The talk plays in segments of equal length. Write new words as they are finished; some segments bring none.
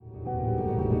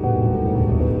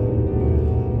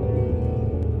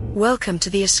Welcome to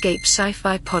the Escape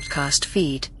Sci-Fi podcast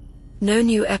feed. No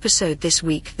new episode this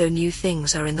week, though new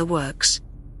things are in the works.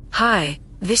 Hi,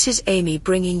 this is Amy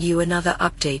bringing you another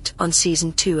update on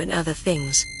Season 2 and other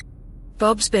things.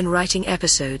 Bob's been writing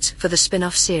episodes for the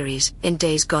spin-off series In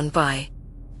Days Gone By.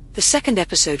 The second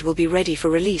episode will be ready for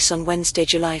release on Wednesday,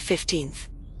 July 15th.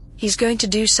 He's going to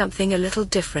do something a little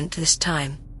different this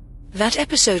time. That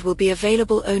episode will be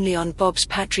available only on Bob's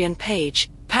Patreon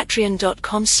page,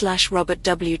 patreon.com/Robert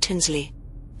W. Tinsley.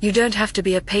 You don't have to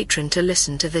be a patron to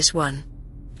listen to this one.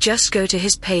 Just go to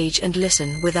his page and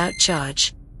listen without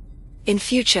charge. In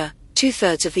future,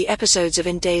 2/3 of the episodes of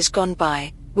In Days Gone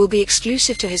By will be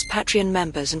exclusive to his Patreon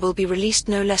members and will be released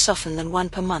no less often than one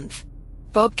per month.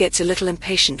 Bob gets a little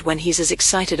impatient when he's as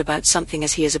excited about something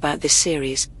as he is about this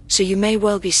series, so you may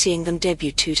well be seeing them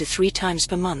debut 2 to 3 times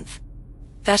per month.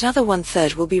 That other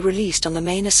 1/3 will be released on the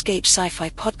main Escape Sci-Fi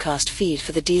podcast feed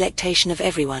for the delectation of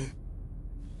everyone.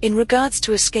 In regards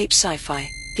to Escape Sci-Fi,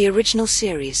 the original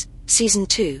series, Season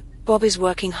 2, Bob is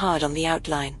working hard on the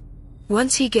outline.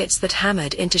 Once he gets that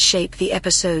hammered into shape, the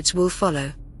episodes will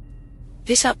follow.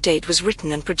 This update was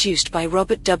written and produced by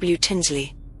Robert W.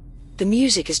 Tinsley. The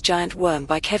music is Giant Worm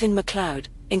by Kevin MacLeod,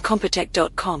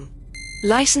 Incompetech.com.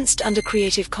 Licensed under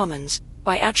Creative Commons,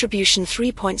 by Attribution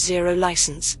 3.0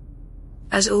 license.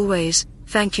 As always,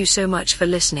 thank you so much for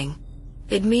listening.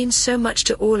 It means so much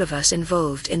to all of us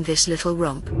involved in this little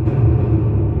romp.